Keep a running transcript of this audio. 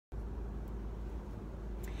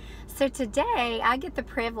So today I get the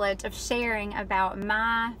privilege of sharing about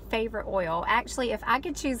my favorite oil. Actually, if I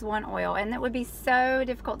could choose one oil, and that would be so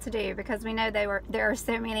difficult to do because we know there are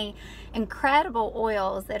so many incredible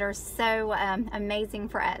oils that are so amazing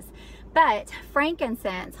for us. But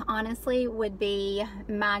frankincense, honestly, would be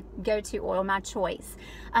my go-to oil, my choice.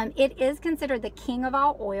 It is considered the king of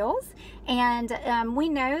all oils, and we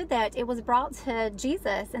know that it was brought to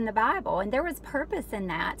Jesus in the Bible, and there was purpose in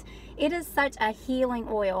that. It is such a healing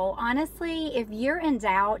oil. Honestly, if you're in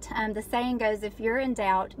doubt, the saying goes, if you're in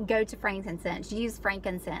doubt, go to frankincense, use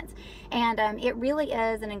frankincense. And it really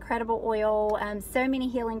is an incredible oil, so many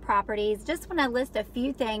healing properties. Just want to list a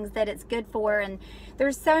few things that it's good for, and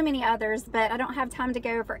there's so many others, but I don't have time to go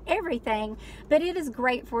over everything. But it is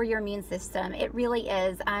great for your immune system. It really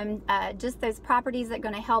is. Just those properties that are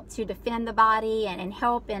going to help to defend the body and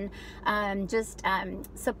help in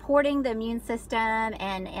supporting the immune system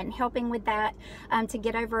and helping with that to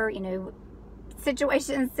get over,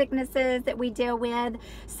 situations, sicknesses that we deal with.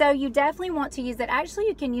 So you definitely want to use it. Actually,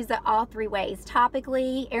 you can use it all three ways: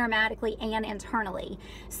 topically, aromatically, and internally.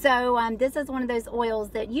 So this is one of those oils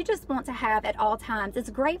that you just want to have at all times. It's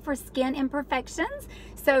great for skin imperfections.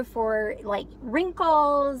 So for like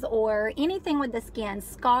wrinkles or anything with the skin,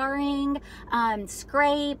 scarring,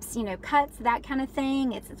 scrapes, cuts, that kind of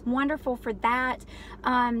thing. It's wonderful for that.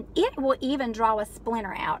 It will even draw a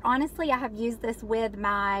splinter out. Honestly, I have used this with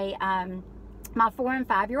my 4 and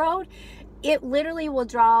 5-year-old. It literally will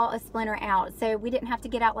draw a splinter out. So we didn't have to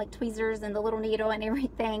get out like tweezers and the little needle and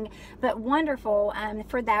everything, but wonderful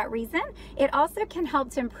for that reason. It also can help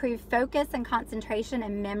to improve focus and concentration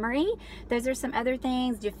and memory. Those are some other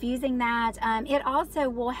things, diffusing that. It also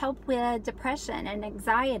will help with depression and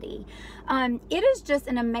anxiety. It is just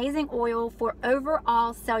an amazing oil for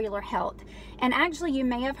overall cellular health. And actually, you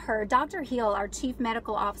may have heard Dr. Hill, our Chief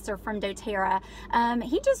Medical Officer from doTERRA,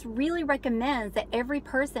 he just really recommends that every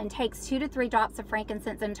person takes 2 to 3 drops of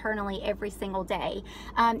frankincense internally every single day.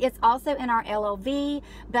 It's also in our LOV,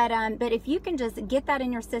 but if you can just get that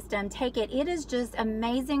in your system, take it. It is just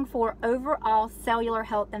amazing for overall cellular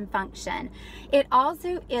health and function. It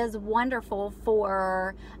also is wonderful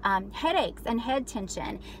for headaches and head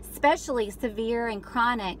tension, especially severe and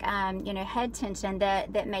chronic head tension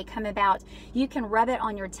that may come about. You can rub it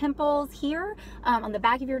on your temples here, on the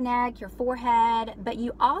back of your neck, your forehead, but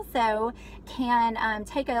you also can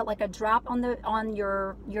take a drop on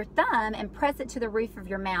your thumb and press it to the roof of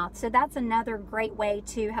your mouth. So that's another great way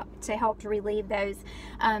to help to relieve those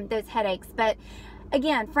headaches. But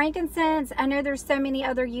again, frankincense, I know there's so many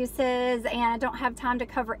other uses and I don't have time to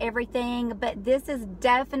cover everything, but this is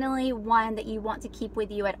definitely one that you want to keep with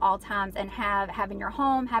you at all times and have in your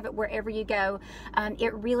home, have it wherever you go.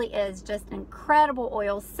 It really is just an incredible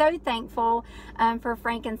oil. So thankful for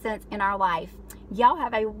frankincense in our life. Y'all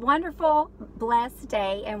have a wonderful, blessed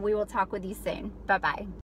day, and we will talk with you soon. Bye-bye.